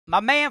My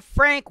man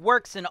Frank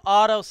works in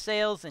auto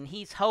sales, and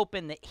he's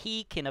hoping that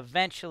he can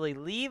eventually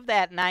leave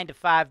that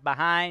 9-to-5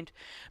 behind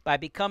by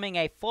becoming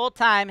a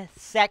full-time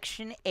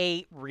Section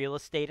 8 real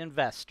estate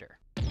investor.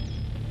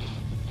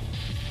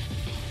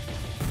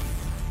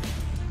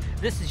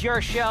 This is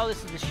your show.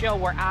 This is the show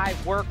where I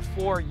work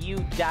for you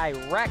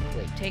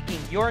directly, taking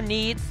your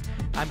needs.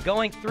 I'm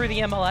going through the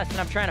MLS, and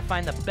I'm trying to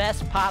find the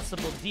best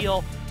possible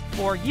deal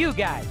for you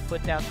guys.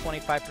 Put down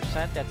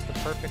 25%. That's the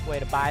perfect way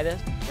to buy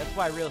this. That's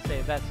why real estate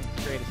investing is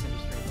the greatest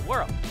industry in the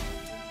world.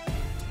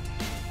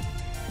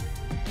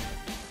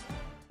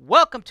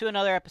 Welcome to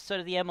another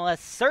episode of the MLS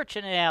Search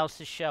and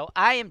Analysis Show.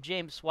 I am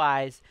James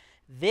Wise.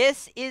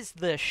 This is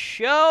the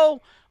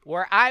show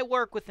where I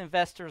work with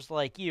investors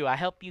like you. I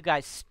help you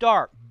guys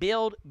start,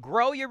 build,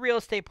 grow your real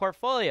estate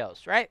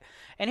portfolios, right?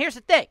 And here's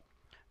the thing.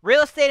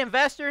 Real estate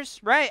investors,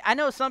 right? I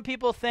know some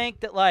people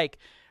think that, like,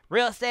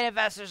 real estate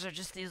investors are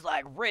just these,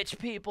 like, rich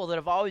people that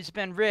have always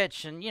been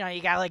rich. And, you know,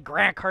 you got, like,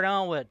 Grant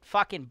Cardone with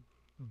fucking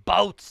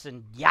boats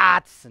and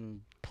yachts and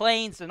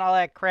planes and all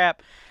that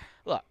crap.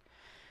 Look,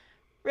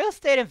 real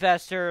estate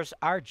investors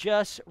are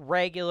just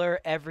regular,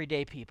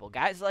 everyday people.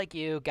 Guys like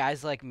you,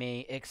 guys like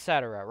me,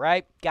 etc.,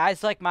 right?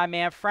 Guys like my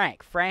man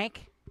Frank.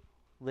 Frank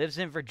lives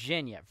in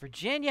Virginia.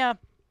 Virginia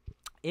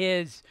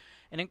is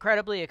an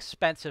incredibly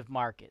expensive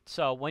market.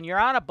 So when you're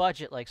on a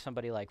budget like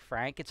somebody like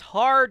Frank, it's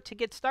hard to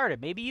get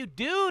started. Maybe you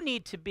do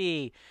need to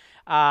be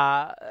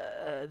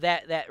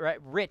that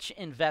rich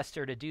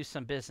investor to do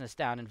some business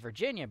down in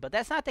Virginia, but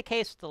that's not the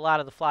case with a lot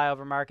of the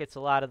flyover markets, a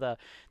lot of the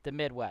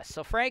Midwest.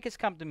 So Frank has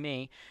come to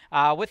me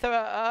with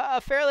a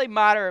fairly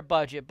moderate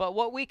budget, but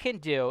what we can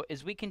do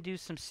is we can do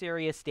some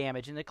serious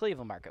damage in the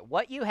Cleveland market.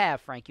 What you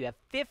have, Frank, you have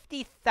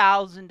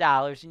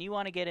 $50,000 and you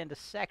want to get into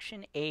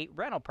Section 8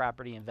 rental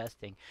property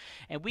investing,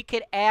 and we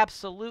could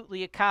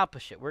absolutely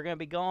accomplish it. We're going to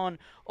be going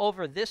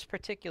over this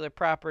particular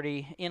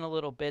property in a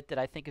little bit that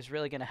I think is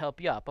really going to help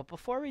you out. But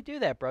before we do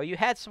that, bro, you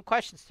had some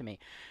questions to me.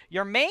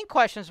 Your main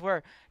questions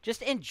were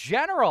just in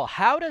general,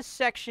 how does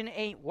Section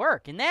 8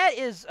 work? And that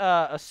is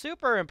a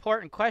super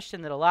important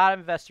question that a lot of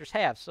investors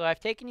have. So I've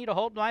taken you to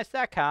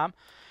HoltonWise.com,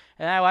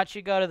 and I want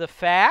you to go to the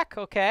FAQ,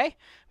 okay?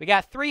 We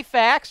got 3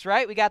 FAQs,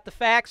 right? We got the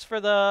FAQs for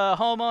the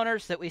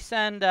homeowners that we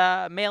send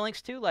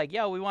mailings to, like,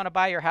 yo, we want to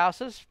buy your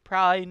houses.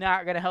 Probably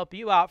not going to help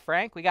you out,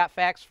 Frank. We got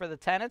FAQs for the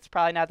tenants.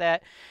 Probably not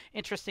that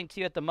interesting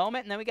to you at the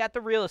moment. And then we got the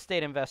real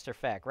estate investor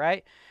FAQ,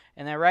 right?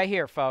 And then right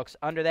here, folks,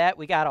 under that,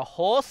 we got a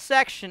whole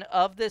section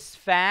of this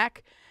FAQ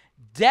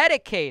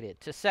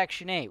dedicated to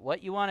Section 8.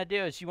 What you want to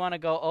do is you want to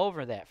go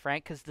over that,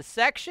 Frank, because the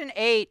Section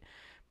 8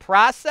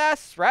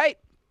 process, right,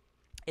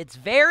 it's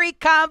very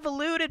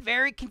convoluted,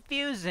 very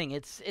confusing.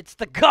 It's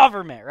the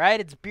government, right?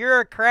 It's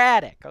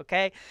bureaucratic,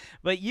 okay?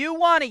 But you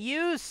want to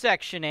use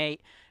Section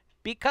 8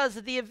 because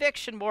of the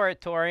eviction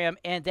moratorium,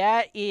 and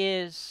that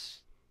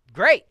is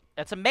great.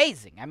 That's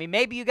amazing. I mean,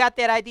 maybe you got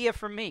that idea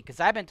from me because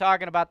I've been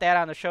talking about that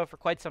on the show for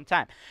quite some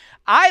time.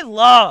 I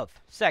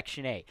love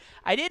Section 8.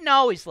 I didn't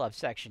always love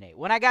Section 8.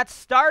 When I got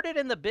started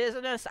in the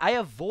business, I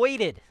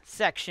avoided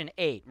Section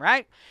 8,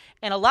 right?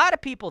 And a lot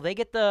of people, they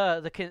get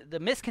the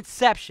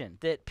misconception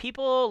that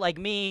people like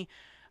me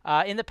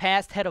in the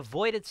past had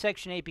avoided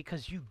Section 8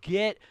 because you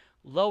get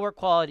lower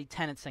quality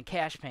tenants than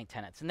cash paying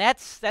tenants. And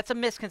that's a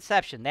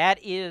misconception. That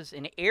is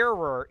an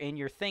error in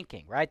your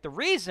thinking, right? The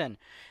reason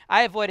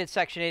I avoided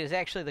Section 8 is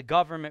actually the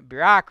government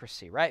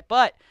bureaucracy, right?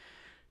 But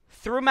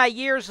through my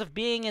years of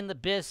being in the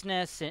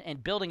business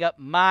and building up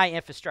my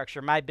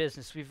infrastructure, my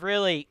business, we've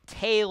really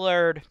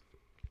tailored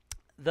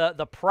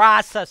the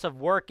process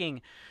of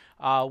working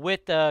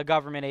with the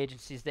government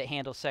agencies that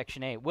handle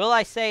Section 8. Will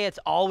I say it's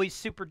always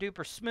super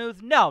duper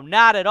smooth? No,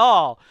 not at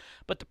all.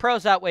 But the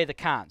pros outweigh the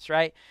cons,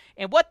 right?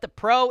 And what the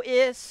pro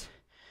is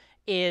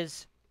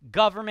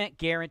government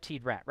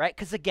guaranteed rent, right?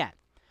 Because again,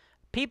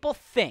 people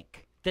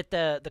think that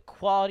the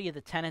quality of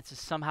the tenants is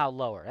somehow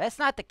lower. That's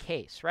not the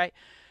case, right?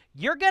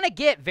 You're going to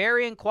get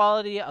varying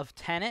quality of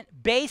tenant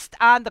based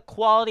on the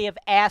quality of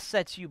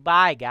assets you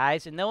buy,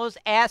 guys. And those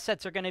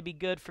assets are going to be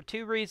good for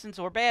 2 reasons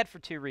or bad for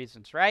 2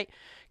 reasons, right?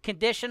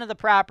 Condition of the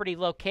property,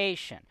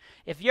 location.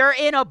 If you're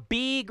in a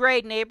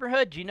B-grade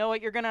neighborhood, do you know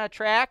what you're going to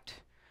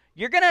attract?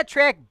 You're going to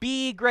attract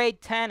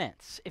B-grade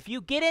tenants. If you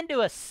get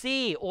into a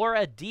C or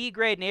a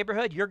D-grade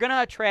neighborhood, you're going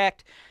to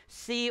attract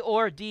C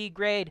or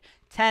D-grade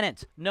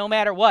tenants, no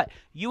matter what.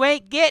 You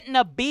ain't getting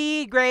a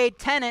B-grade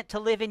tenant to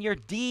live in your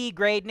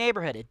D-grade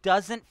neighborhood. It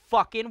doesn't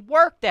fucking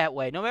work that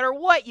way, no matter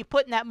what you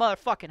put in that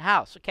motherfucking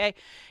house, okay?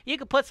 You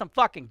can put some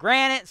fucking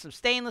granite, some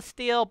stainless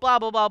steel, blah,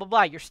 blah, blah, blah,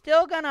 blah. You're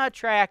still going to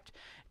attract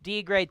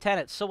D-grade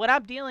tenants. So when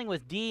I'm dealing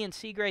with D and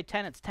C-grade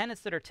tenants,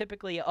 tenants that are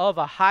typically of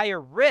a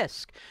higher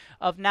risk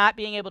of not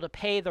being able to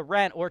pay the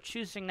rent or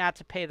choosing not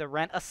to pay the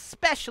rent,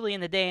 especially in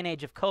the day and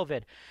age of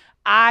COVID,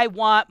 I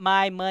want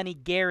my money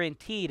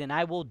guaranteed, and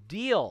I will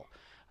deal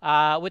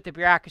with the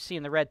bureaucracy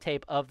and the red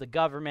tape of the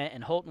government,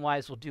 and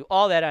HoltonWise will do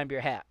all that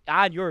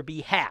on your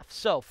behalf.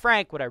 So,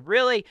 Frank, what I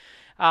really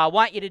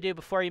want you to do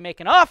before you make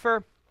an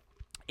offer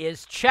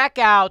is check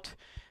out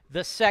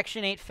the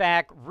Section 8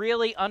 FAQ,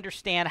 really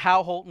understand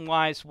how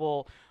HoltonWise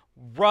will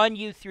run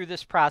you through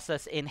this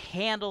process and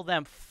handle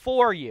them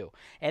for you.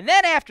 And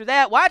then after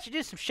that, why don't you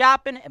do some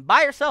shopping and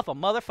buy yourself a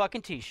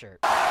motherfucking t-shirt.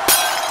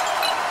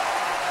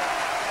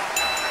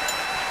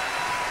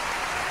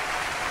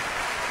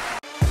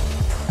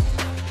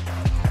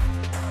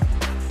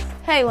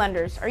 Hey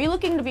lenders, are you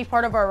looking to be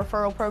part of our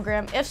referral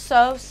program? If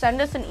so, send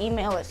us an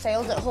email at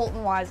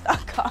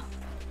sales@HoltonWise.com.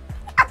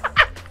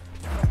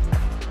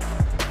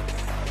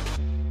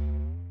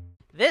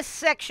 This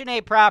Section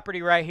 8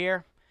 property right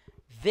here,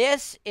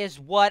 this is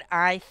what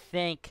I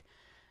think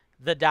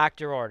the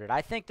doctor ordered.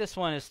 I think this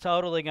one is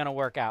totally going to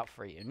work out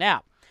for you.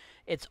 Now,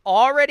 it's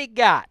already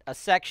got a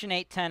Section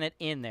 8 tenant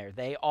in there.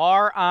 They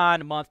are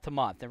on month to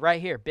month. And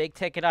right here, big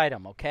ticket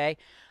item, okay?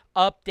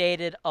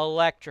 Updated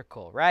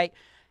electrical, right?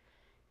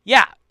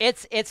 Yeah,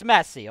 it's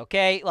messy,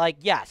 okay? Like,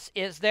 yes,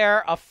 is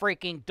there a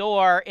freaking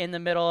door in the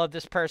middle of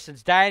this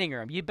person's dining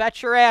room? You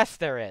bet your ass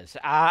there is.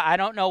 I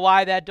don't know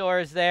why that door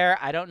is there.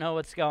 I don't know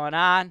what's going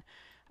on.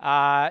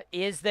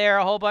 Is there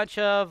a whole bunch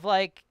of,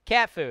 like,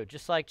 cat food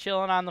just, like,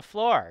 chilling on the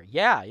floor?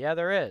 Yeah,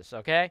 there is,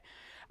 okay?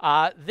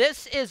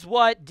 This is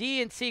what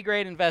D and C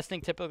grade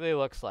investing typically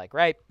looks like,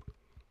 right?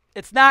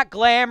 It's not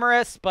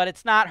glamorous, but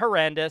it's not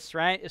horrendous,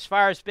 right? As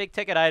far as big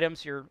ticket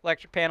items, your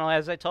electric panel,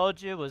 as I told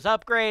you, was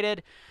upgraded.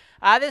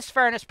 This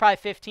furnace probably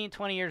 15,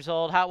 20 years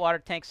old. Hot water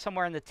tank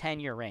somewhere in the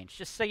 10-year range.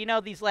 Just so you know,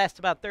 these last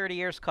about 30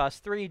 years,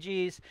 cost 3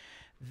 Gs.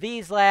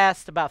 These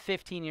last about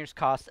 15 years,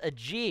 cost a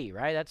G,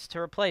 right? That's to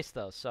replace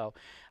those. So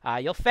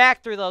you'll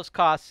factor those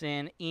costs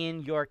in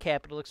your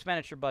capital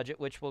expenditure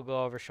budget, which we'll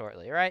go over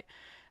shortly, right?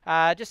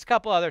 Just a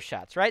couple other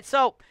shots, right?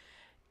 So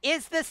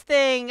is this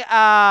thing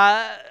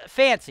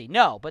fancy?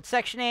 No, but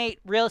Section 8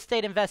 real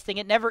estate investing,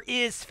 it never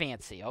is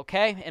fancy,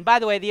 okay? And by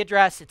the way, the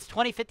address, it's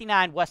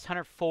 2059 West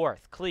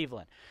 104th,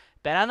 Cleveland.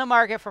 Been on the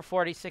market for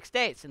 46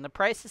 days, and the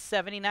price is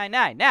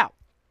 $79.9. Now,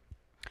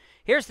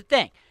 here's the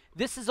thing.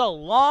 This is a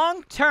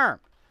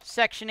long-term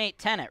Section 8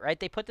 tenant, right?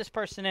 They put this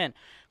person in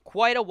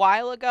quite a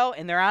while ago,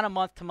 and they're on a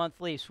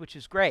month-to-month lease, which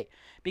is great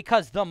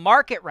because the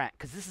market rent,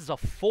 because this is a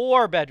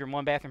 4-bedroom,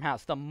 1-bathroom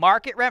house, the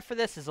market rent for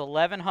this is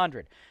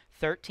 $1,100,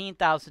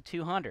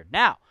 $13,200.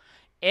 Now,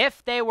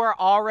 if they were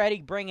already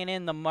bringing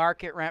in the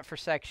market rent for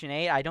Section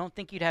 8, I don't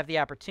think you'd have the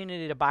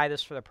opportunity to buy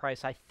this for the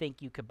price I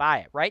think you could buy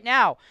it. Right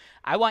now,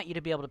 I want you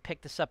to be able to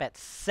pick this up at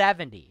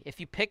 $70.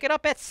 If you pick it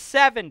up at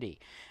 $70,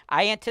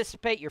 I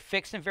anticipate your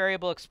fixed and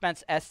variable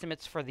expense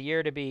estimates for the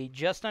year to be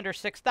just under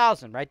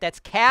 $6,000, right? That's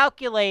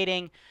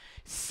calculating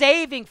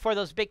saving for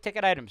those big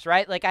ticket items,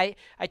 right? Like I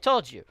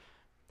told you.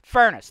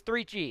 Furnace,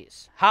 3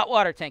 Gs. Hot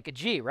water tank, a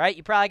G, right?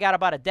 You probably got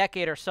about a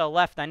decade or so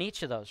left on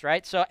each of those,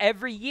 right? So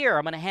every year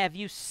I'm going to have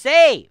you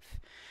save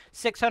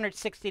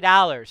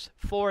 $660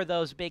 for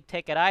those big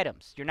ticket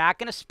items. You're not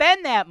going to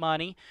spend that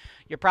money.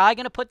 You're probably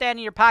going to put that in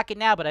your pocket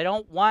now, but I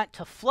don't want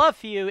to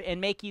fluff you and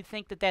make you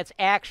think that that's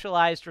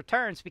actualized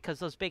returns because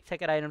those big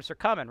ticket items are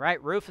coming, right?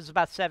 Roof is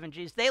about 7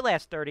 Gs. They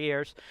last 30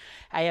 years.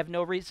 I have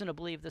no reason to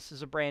believe this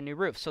is a brand new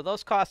roof. So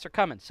those costs are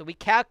coming. So we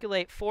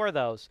calculate for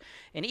those.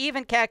 And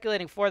even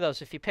calculating for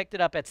those, if you picked it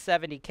up at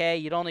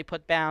 $70K, you'd only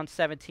put down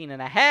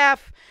 17.5,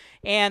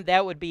 and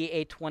that would be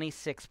a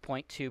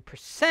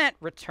 26.2%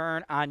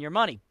 return on your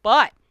money.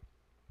 But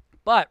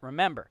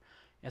remember,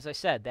 as I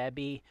said, that'd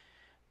be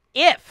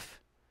if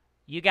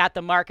you got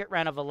the market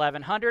rent of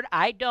 $1,100.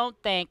 I don't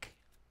think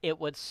it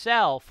would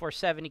sell for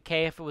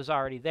 $70K if it was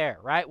already there,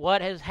 right?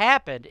 What has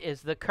happened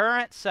is the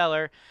current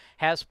seller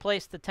has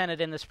placed the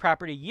tenant in this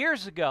property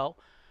years ago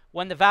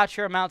when the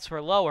voucher amounts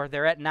were lower.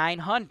 They're at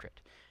 $900.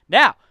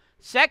 Now,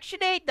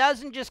 Section 8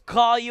 doesn't just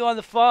call you on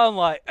the phone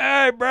like,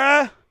 hey,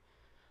 bruh,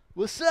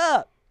 what's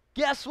up?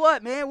 Guess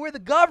what, man? We're the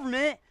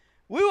government.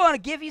 We want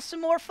to give you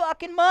some more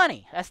fucking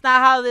money. That's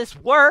not how this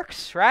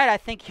works, right? I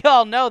think you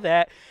all know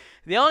that.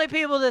 The only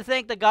people that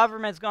think the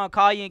government's going to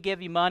call you and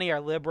give you money are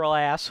liberal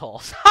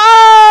assholes.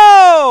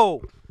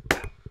 Oh!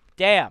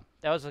 Damn,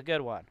 that was a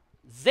good one.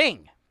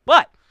 Zing.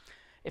 But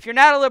if you're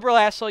not a liberal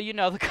asshole, you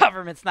know the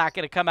government's not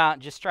going to come out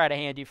and just try to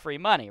hand you free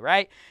money,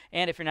 right?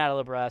 And if you're not a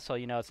liberal asshole,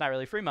 you know it's not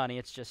really free money.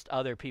 It's just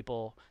other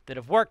people that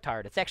have worked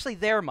hard. It's actually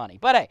their money.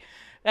 But hey,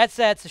 that's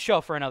a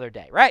show for another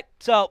day, right?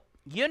 So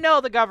you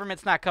know the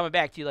government's not coming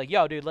back to you like,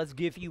 yo, dude, let's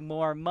give you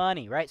more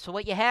money, right? So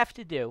what you have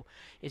to do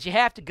is you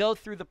have to go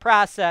through the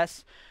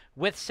process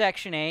with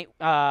Section 8,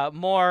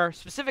 more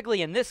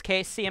specifically in this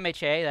case,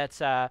 CMHA, that's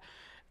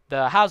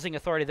the housing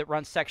authority that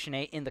runs Section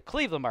 8 in the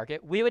Cleveland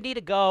market. We would need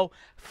to go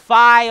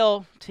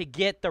file to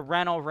get the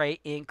rental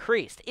rate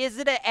increased. Is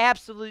it an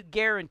absolute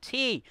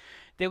guarantee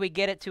that we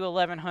get it to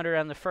 $1,100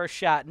 on the first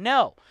shot?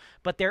 No,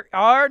 but there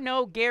are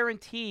no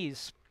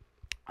guarantees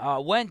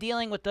when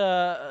dealing with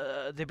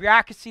the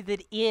bureaucracy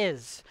that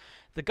is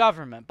the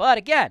government. But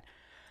again,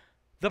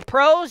 the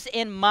pros,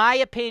 in my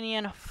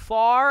opinion,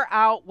 far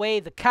outweigh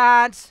the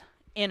cons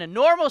in a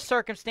normal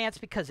circumstance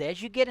because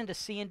as you get into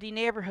C and D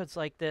neighborhoods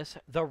like this,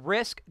 the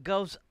risk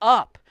goes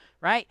up,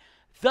 right?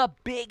 The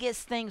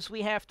biggest things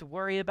we have to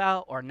worry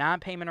about are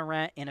non-payment of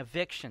rent and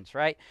evictions,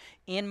 right?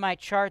 In my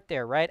chart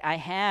there, right, I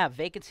have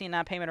vacancy and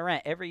non-payment of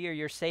rent. Every year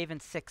you're saving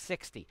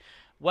 $660.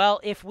 Well,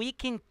 if we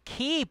can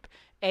keep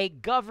a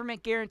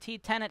government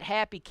guaranteed tenant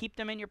happy. Keep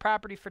them in your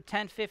property for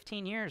 10,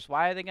 15 years.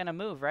 Why are they going to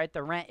move, right?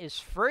 The rent is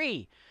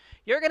free.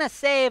 You're going to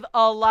save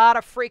a lot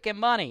of freaking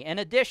money. In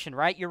addition,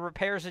 right, your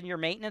repairs and your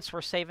maintenance,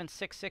 we're saving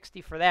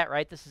 $660 for that,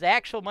 right? This is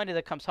actual money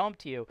that comes home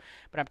to you,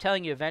 but I'm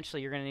telling you,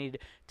 eventually you're going to need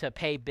to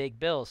pay big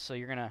bills, so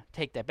you're going to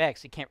take that back,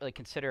 so you can't really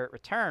consider it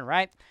return,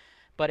 right?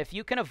 But if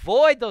you can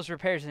avoid those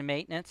repairs and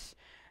maintenance,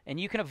 and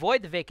you can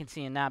avoid the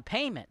vacancy and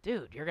non-payment,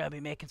 dude, you're going to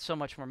be making so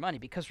much more money.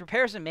 Because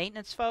repairs and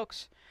maintenance,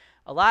 folks,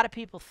 a lot of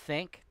people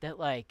think that,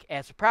 like,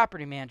 as a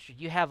property manager,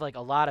 you have, like,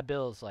 a lot of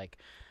bills, like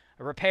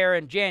a repair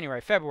in January,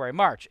 February,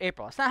 March,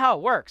 April. That's not how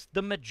it works.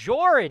 The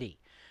majority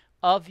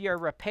of your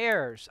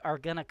repairs are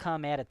going to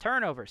come at a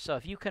turnover. So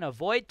if you can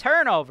avoid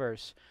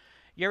turnovers,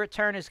 your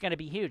return is going to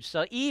be huge.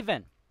 So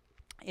even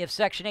if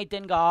Section 8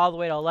 didn't go all the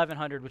way to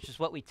 1,100, which is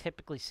what we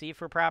typically see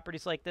for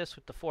properties like this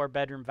with the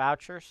 4-bedroom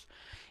vouchers,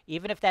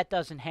 even if that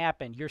doesn't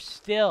happen, you're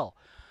still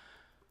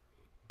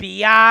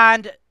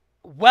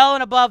well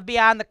and above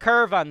beyond the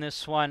curve on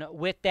this one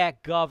with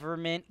that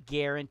government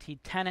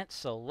guaranteed tenant.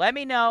 So let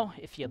me know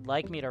if you'd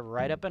like me to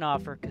write up an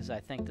offer, because I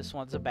think this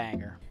one's a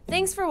banger.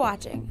 Thanks for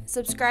watching.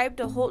 Subscribe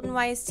to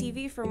HoltonWise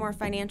TV for more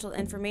financial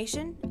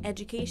information,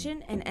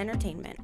 education, and entertainment.